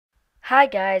Hi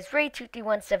guys,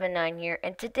 Ray23179 here,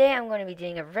 and today I'm going to be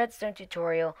doing a redstone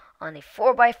tutorial on the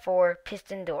 4x4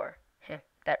 piston door.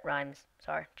 That rhymes.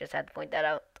 Sorry, just had to point that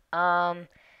out.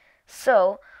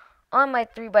 So, on my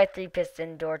 3x3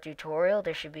 piston door tutorial,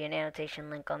 there should be an annotation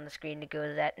link on the screen to go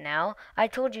to that now. I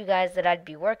told you guys that I'd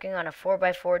be working on a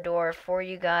 4x4 door for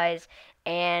you guys,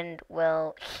 and,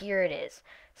 well, here it is.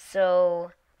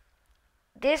 So,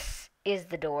 this is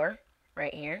the door,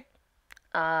 right here.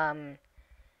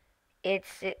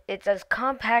 It's as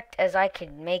compact as I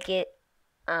could make it.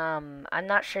 I'm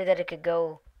not sure that it could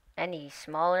go any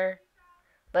smaller,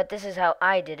 but this is how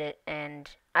I did it, and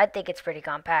I think it's pretty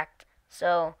compact.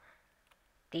 So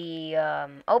the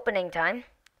opening time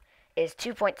is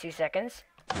 2.2 seconds,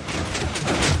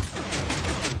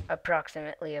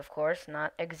 approximately, of course,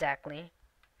 not exactly.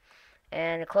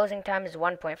 And the closing time is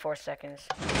 1.4 seconds.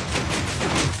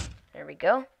 There we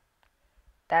go.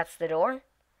 That's the door.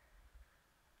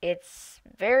 It's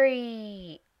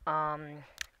very,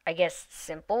 I guess,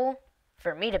 simple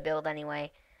for me to build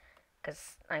anyway,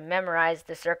 because I memorized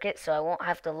the circuit, so I won't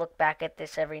have to look back at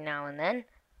this every now and then.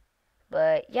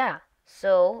 But yeah,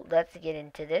 so let's get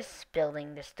into this,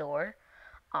 building this door.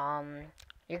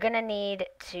 You're gonna need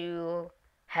to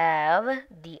have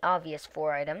the obvious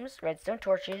 4 items: redstone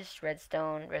torches,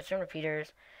 redstone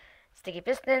repeaters, sticky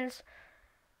pistons,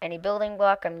 any building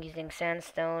block. I'm using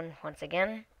sandstone once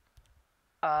again.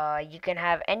 You can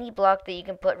have any block that you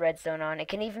can put redstone on. It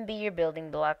can even be your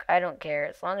building block. I don't care.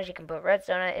 As long as you can put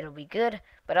redstone on it, it'll be good.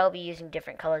 But I'll be using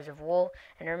different colors of wool.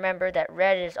 And remember that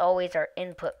red is always our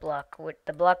input block, with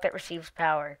the block that receives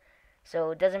power.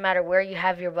 So it doesn't matter where you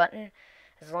have your button.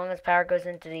 As long as power goes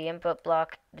into the input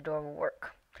block, the door will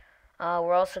work.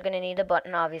 We're also going to need a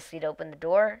button, obviously, to open the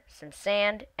door, some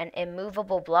sand, an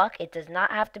immovable block. It does not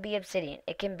have to be obsidian.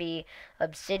 It can be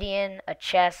obsidian, a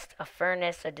chest, a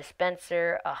furnace, a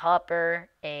dispenser, a hopper,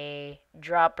 a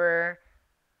dropper.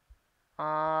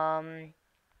 Yeah,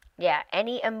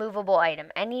 any immovable item.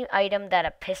 Any item that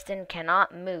a piston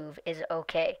cannot move is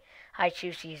okay. I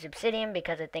choose to use obsidian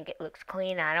because I think it looks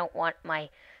clean. I don't want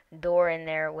my door in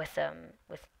there with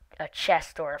a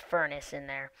chest or a furnace in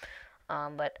there.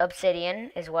 But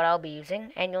obsidian is what I'll be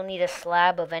using, and you'll need a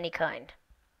slab of any kind.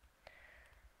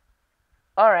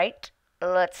 Alright,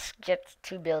 let's get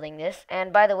to building this.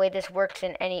 And by the way, this works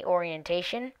in any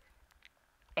orientation.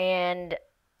 And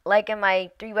like in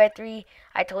my 3x3,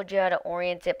 I told you how to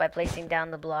orient it by placing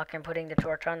down the block and putting the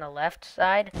torch on the left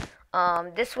side.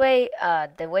 This way,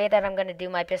 the way that I'm going to do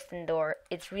my piston door,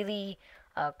 it's really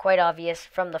quite obvious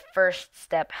from the first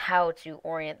step how to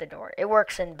orient the door. It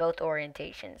works in both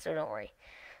orientations, so don't worry.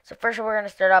 So first what we're going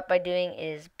to start off by doing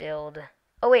is build...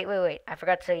 Oh, wait. I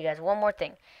forgot to tell you guys one more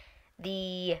thing.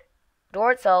 The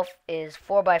door itself is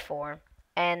 4x4,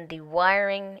 and the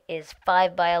wiring is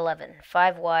 5x11.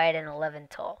 5 wide and 11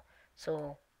 tall.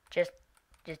 So just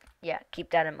yeah, keep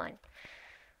that in mind.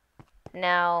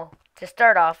 Now, to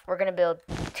start off, we're going to build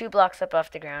 2 blocks up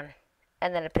off the ground,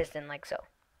 and then a piston like so.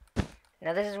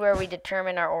 Now this is where we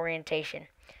determine our orientation.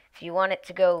 If you want it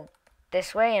to go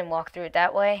this way and walk through it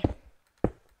that way,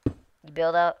 you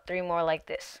build out 3 more like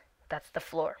this. That's the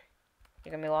floor.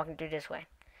 You're going to be walking through this way.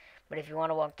 But if you want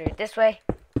to walk through it this way,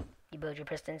 you build your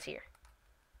pistons here.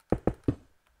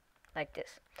 Like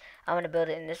this. I'm going to build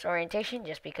it in this orientation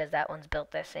just because that one's built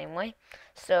the same way.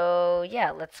 So yeah,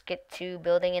 let's get to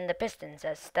building in the pistons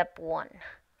as step 1.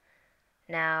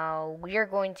 Now we are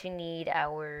going to need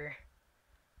our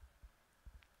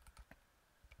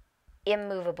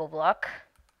immovable block.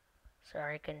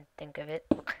 Sorry, I couldn't think of it.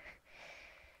 I'm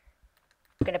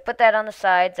going to put that on the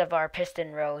sides of our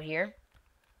piston row here.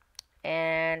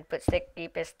 And put sticky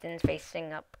pistons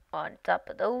facing up on top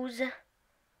of those.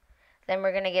 Then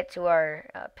we're going to get to our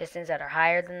pistons that are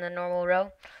higher than the normal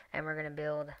row. And we're going to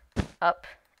build up,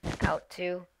 out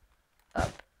 2,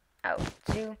 up, out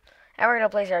 2. And we're going to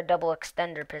place our double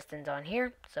extender pistons on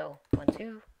here. So 1,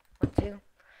 2, 1, 2.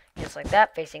 Just like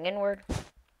that, facing inward.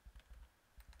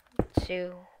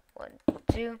 2, 1,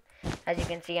 2. As you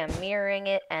can see, I'm mirroring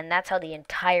it, and that's how the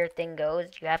entire thing goes.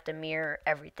 You have to mirror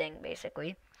everything,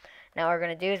 basically. Now what we're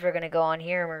going to do is we're going to go on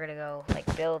here, and we're going to go,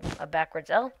 like, build a backwards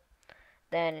L.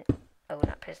 Then, oh,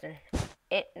 not piston.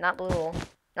 Not blue hole.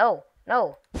 No.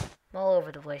 I'm all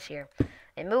over the place here.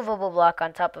 A movable block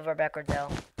on top of our backwards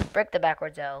L. Break the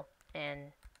backwards L,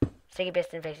 and sticky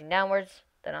piston facing downwards.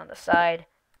 Then on the side,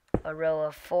 a row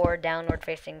of 4 downward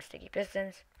facing sticky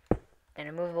pistons. Then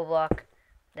a movable block,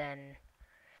 then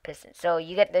piston. So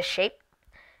you get this shape,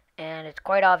 and it's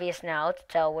quite obvious now to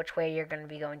tell which way you're going to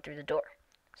be going through the door.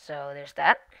 So there's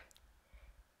that.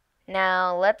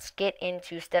 Now let's get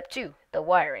into step 2, the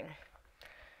wiring.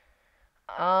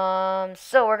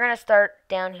 So we're gonna start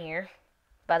down here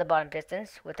by the bottom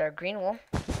pistons with our green wool.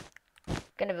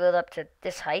 Gonna build up to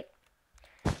this height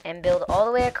and build all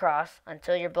the way across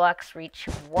until your blocks reach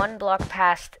one block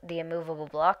past the immovable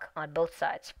block on both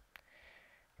sides.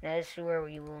 Now this is where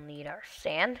we will need our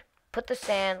sand. Put the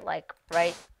sand like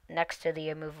right next to the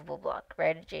immovable block,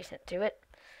 right adjacent to it.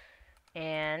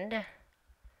 And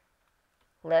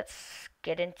let's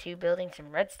get into building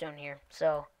some redstone here.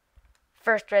 So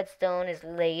first redstone is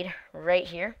laid right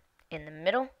here in the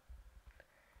middle,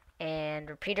 and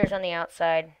repeaters on the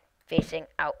outside facing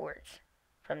outwards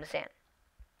from the sand.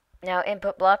 Now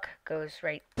input block goes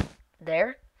right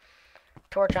there.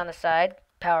 Torch on the side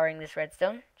powering this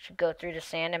redstone should go through the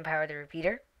sand and power the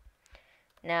repeater.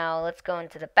 Now let's go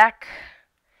into the back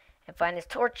and find this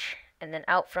torch, and then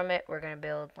out from it we're going to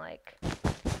build like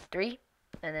 3,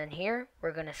 and then here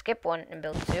we're going to skip 1 and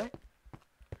build 2.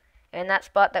 In that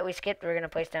spot that we skipped, we're going to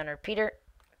place down a repeater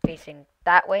facing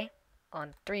that way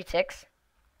on 3 ticks,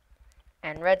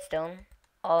 and redstone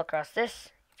all across this.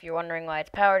 If you're wondering why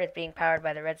it's powered, it's being powered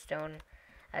by the redstone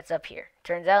that's up here.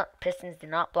 Turns out pistons do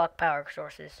not block power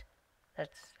sources.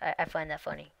 I find that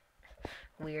funny.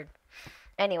 Weird.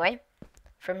 Anyway,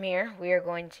 from here we are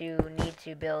going to need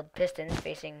to build pistons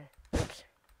facing, oops,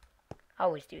 I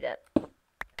always do that.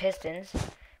 Pistons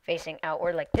facing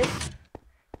outward like this.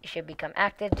 It should become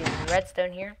active due to the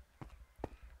redstone here.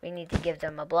 We need to give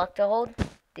them a block to hold.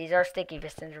 These are sticky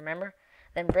pistons, remember?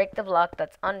 Then break the block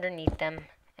that's underneath them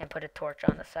and put a torch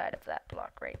on the side of that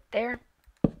block right there.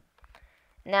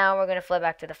 Now we're going to fly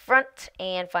back to the front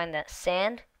and find that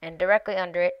sand, and directly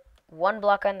under it, 1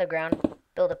 block on the ground,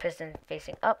 build a piston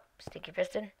facing up, sticky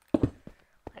piston,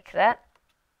 like that.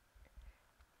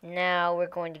 Now we're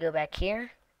going to go back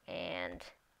here, and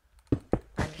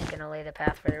I'm just going to lay the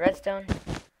path for the redstone.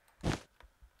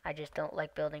 I just don't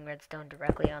like building redstone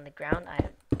directly on the ground. I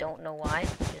don't know why.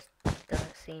 It just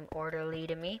doesn't seem orderly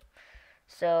to me.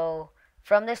 So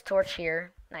from this torch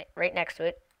here, right next to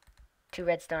it, 2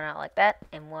 redstone out like that,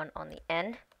 and 1 on the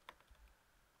end.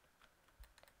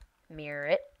 Mirror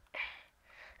it.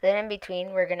 Then in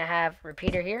between, we're going to have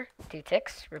repeater here, 2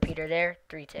 ticks. Repeater there,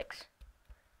 3 ticks.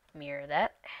 Mirror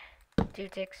that. 2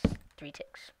 ticks, 3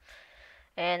 ticks.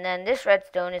 And then this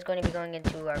redstone is going to be going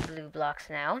into our blue blocks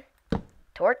now.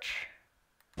 Torch,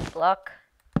 block,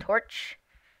 torch,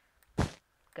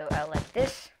 go out like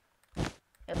this,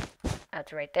 yep, out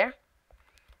to right there,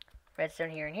 redstone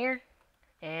here and here,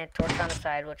 and torch on the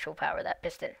side, which will power that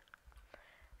piston.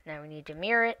 Now we need to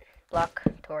mirror it, block,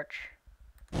 torch,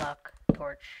 block,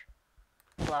 torch,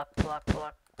 block, block,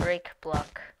 block, break,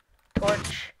 block,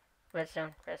 torch,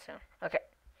 redstone, redstone. Okay,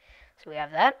 so we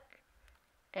have that,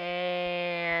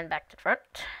 and back to the front.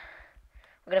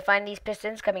 We're going to find these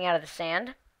pistons coming out of the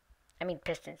sand. I mean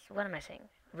pistons. What am I saying?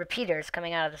 Repeaters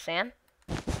coming out of the sand.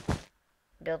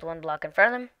 Build 1 block in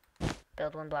front of them.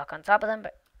 Build 1 block on top of them.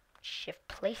 But shift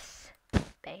place.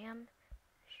 Bam.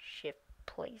 Shift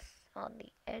place on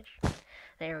the edge.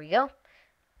 There we go.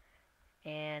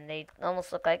 And they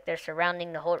almost look like they're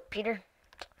surrounding the whole repeater.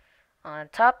 On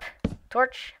top,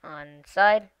 torch. On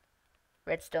side,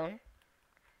 redstone.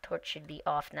 Torch should be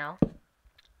off now.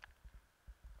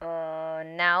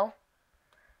 Now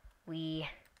we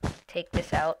take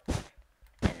this out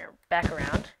and back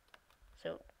around.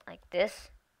 So like this.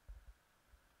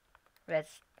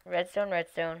 Redstone,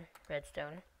 redstone,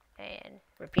 redstone, and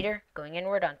repeater going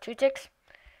inward on 2 ticks.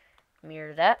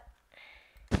 Mirror that.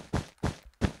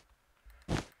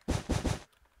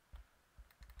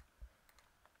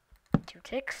 2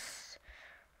 ticks.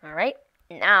 Alright,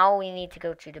 now we need to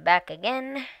go to the back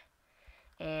again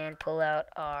and pull out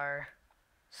our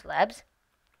slabs,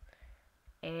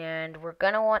 and we're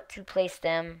going to want to place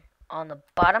them on the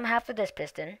bottom half of this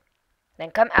piston,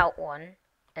 then come out 1,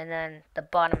 and then the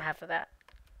bottom half of that,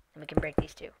 and we can break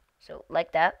these 2. So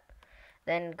like that,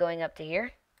 then going up to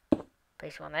here,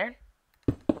 place 1 there,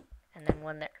 and then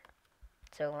 1 there.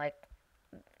 So like,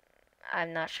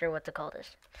 I'm not sure what to call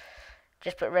this.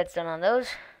 Just put redstone on those.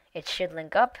 It should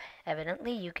link up.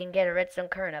 Evidently you can get a redstone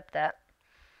current up that.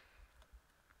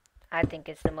 I think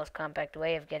it's the most compact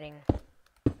way of getting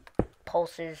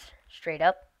pulses straight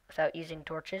up without using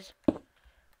torches.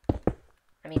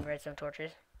 I mean redstone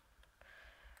torches.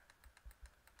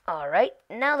 Alright,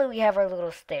 now that we have our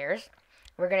little stairs,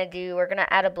 we're gonna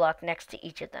add a block next to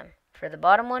each of them. For the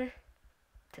bottom one,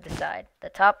 to the side. The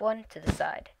top one, to the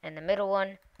side. And the middle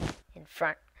one, in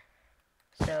front.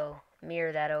 So,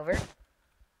 mirror that over.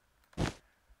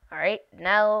 Alright,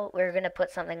 now we're gonna put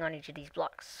something on each of these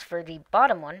blocks. For the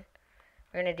bottom one,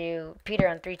 we're going to do repeater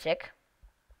on 3 tick.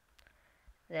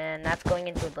 Then that's going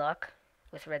into a block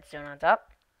with redstone on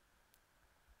top.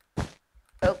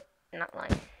 not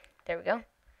line. There we go.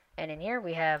 And in here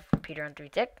we have repeater on 3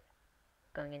 tick,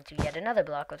 going into yet another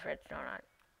block with redstone on it.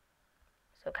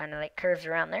 So kind of like curves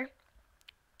around there.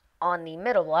 On the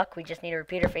middle block, we just need a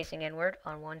repeater facing inward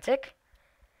on 1 tick.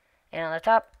 And on the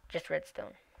top, just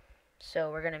redstone.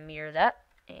 So we're going to mirror that.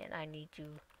 And I need to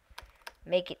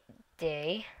make it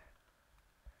day.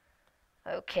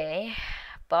 Okay.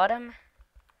 Bottom,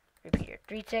 repeater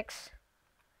 3 ticks.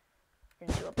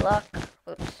 Into a block.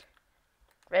 Oops.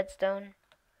 Redstone.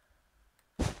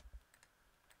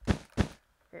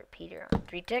 Repeater on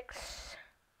 3 ticks.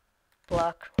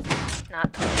 Block.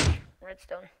 Not touch.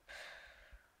 Redstone.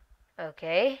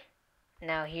 Okay.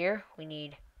 Now here we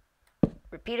need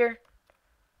repeater.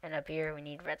 And up here we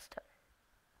need redstone.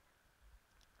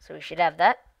 So we should have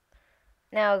that.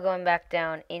 Now going back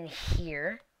down in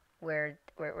here, where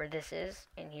this is,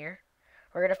 in here,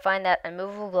 we're going to find that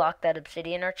immovable block, that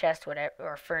obsidian or chest, whatever,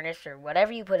 or furnace, or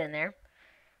whatever you put in there.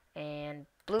 And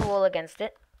blue wool against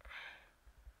it.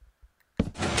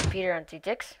 Repeater on 2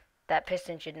 ticks. That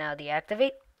piston should now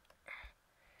deactivate.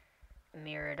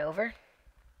 Mirror it over.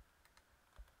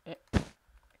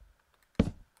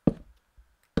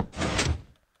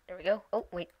 There we go. Oh,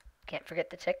 wait. Can't forget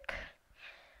the tick.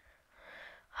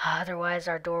 Otherwise,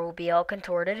 our door will be all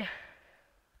contorted.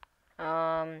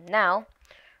 Now,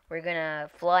 we're going to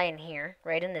fly in here,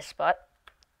 right in this spot.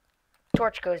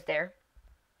 Torch goes there.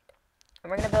 And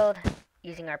we're going to build,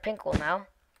 using our pink wool now,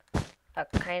 a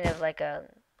kind of like a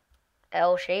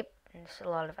L shape.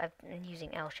 I've been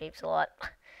using L shapes a lot.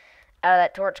 Out of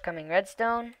that torch coming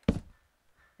redstone,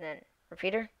 then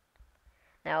repeater.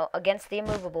 Now against the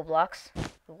immovable blocks,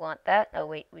 we want that. Oh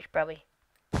wait, we should probably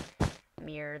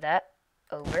mirror that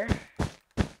over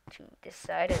to this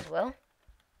side as well.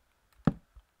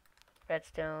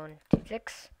 Redstone 2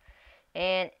 ticks,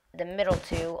 and the middle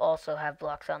two also have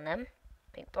blocks on them,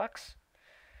 pink blocks.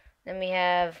 Then we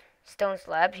have stone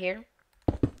slab here.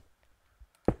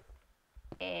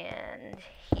 And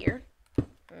here,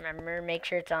 remember, make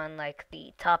sure it's on like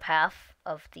the top half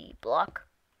of the block,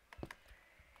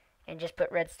 and just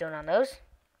put redstone on those.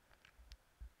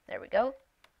 There we go.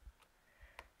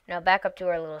 Now back up to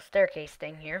our little staircase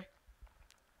thing here.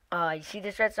 You see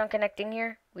this redstone connecting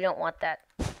here? We don't want that,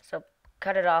 so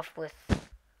cut it off with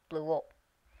blue wool.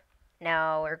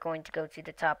 Now we're going to go to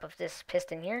the top of this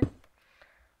piston here,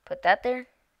 put that there,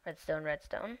 redstone,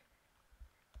 redstone,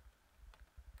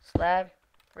 slab,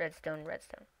 redstone,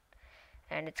 redstone.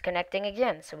 And it's connecting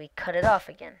again, so we cut it off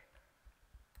again,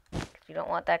 because we don't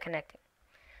want that connecting.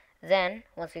 Then,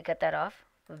 once we cut that off,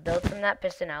 we build from that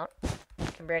piston out. We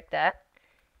can break that.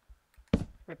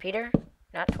 Repeater,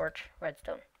 not torch,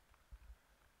 redstone.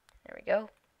 There we go.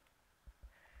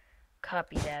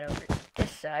 Copy that over to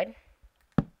this side.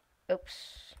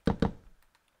 Oops.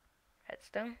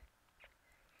 Redstone.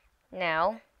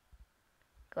 Now,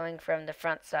 going from the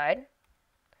front side,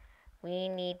 we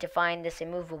need to find this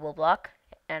immovable block,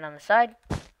 and on the side,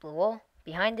 blue wool,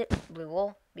 behind it, blue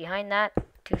wool, behind that,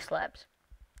 2 slabs.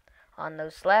 On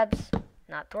those slabs,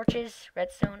 not torches,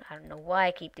 redstone, I don't know why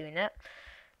I keep doing that,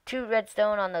 2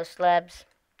 redstone on those slabs,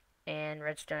 and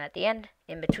redstone at the end,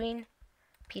 in between,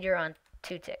 repeater on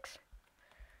 2 ticks.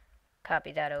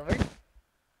 Copy that over.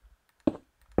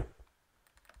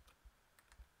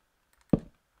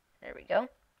 There we go.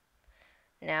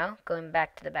 Now, going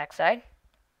back to the back side,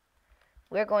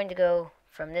 we're going to go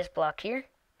from this block here,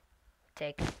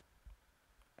 take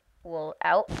wool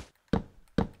out,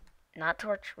 not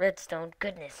torch, redstone,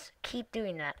 goodness, keep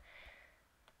doing that.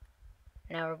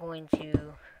 Now we're going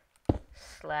to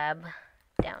slab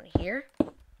down here,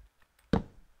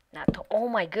 not to, oh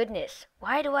my goodness,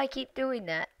 why do I keep doing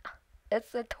that?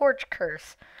 It's the torch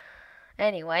curse.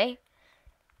 Anyway,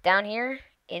 down here,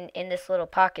 in this little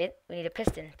pocket, we need a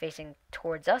piston facing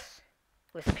towards us,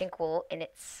 with pink wool in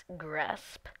its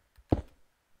grasp.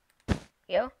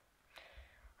 Yo.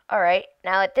 Alright,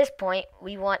 now at this point,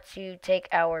 we want to take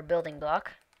our building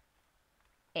block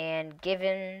and give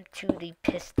him to the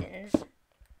pistons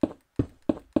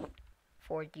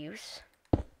for use.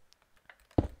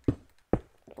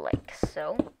 Like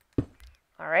so.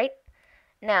 Alright,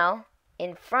 now,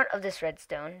 in front of this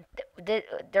redstone,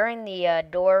 during the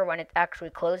door, when it actually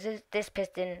closes, this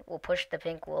piston will push the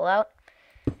pink wool out.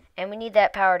 And we need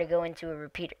that power to go into a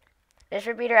repeater. This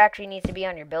repeater actually needs to be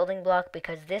on your building block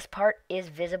because this part is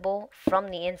visible from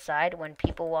the inside. When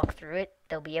people walk through it,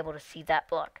 they'll be able to see that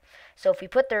block. So if we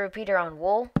put the repeater on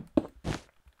wool,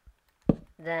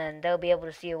 then they'll be able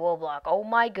to see a wool block. Oh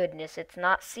my goodness, it's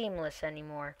not seamless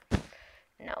anymore.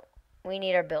 No, we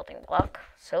need our building block.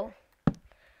 So,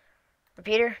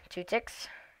 repeater, 2 ticks.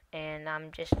 And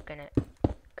I'm just going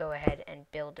to go ahead and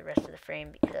build the rest of the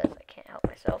frame because I can't help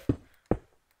myself.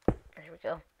 There we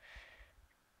go.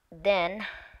 Then,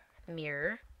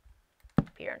 mirror,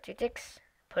 repeater on 2 ticks.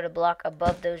 Put a block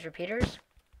above those repeaters,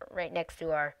 right next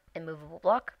to our immovable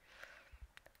block.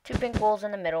 2 pink holes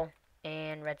in the middle,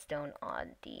 and redstone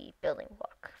on the building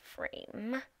block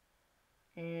frame.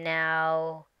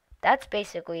 Now, that's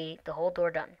basically the whole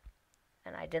door done.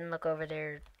 And I didn't look over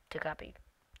there to copy.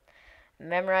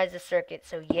 Memorize the circuit,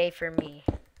 so yay for me.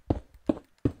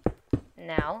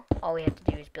 Now, all we have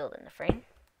to do is build in the frame.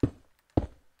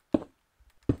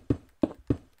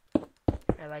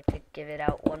 I like to give it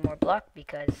out one more block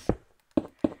because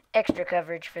extra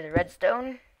coverage for the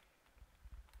redstone.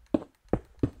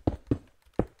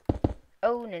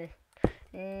 Oh, no.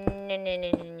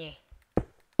 No.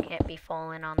 Can't be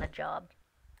falling on the job.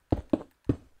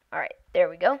 Alright, there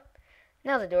we go.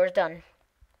 Now the door is done.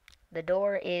 The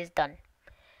door is done.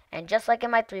 And just like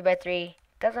in my 3x3,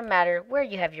 doesn't matter where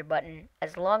you have your button,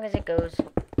 as long as it goes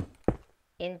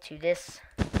into this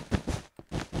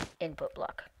input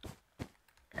block.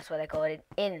 That's why they call it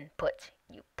an input.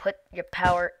 You put your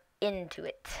power into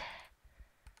it.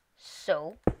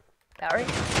 So, power in.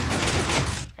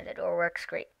 And the door works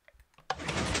great.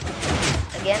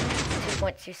 Again,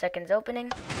 2.2 seconds opening,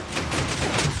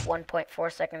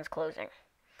 1.4 seconds closing.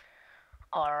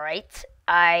 Alright,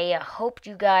 I hope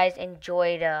you guys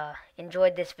enjoyed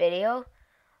this video.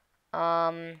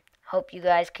 Hope you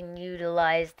guys can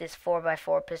utilize this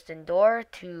 4x4 piston door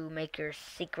to make your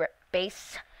secret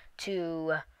base,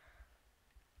 to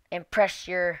impress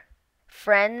your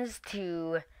friends,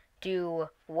 to do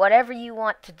whatever you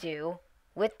want to do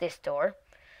with this door.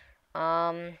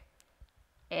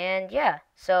 And yeah,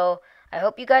 so I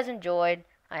hope you guys enjoyed.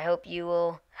 I hope you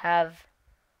will have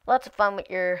lots of fun with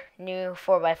your new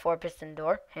 4x4 piston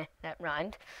door. That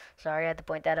rhymed. Sorry, I had to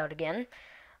point that out again.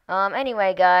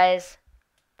 Anyway, guys,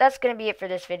 that's going to be it for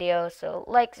this video. So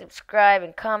like, subscribe,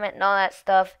 and comment, and all that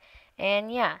stuff. And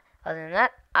yeah, other than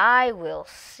that, I will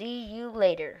see you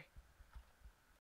later.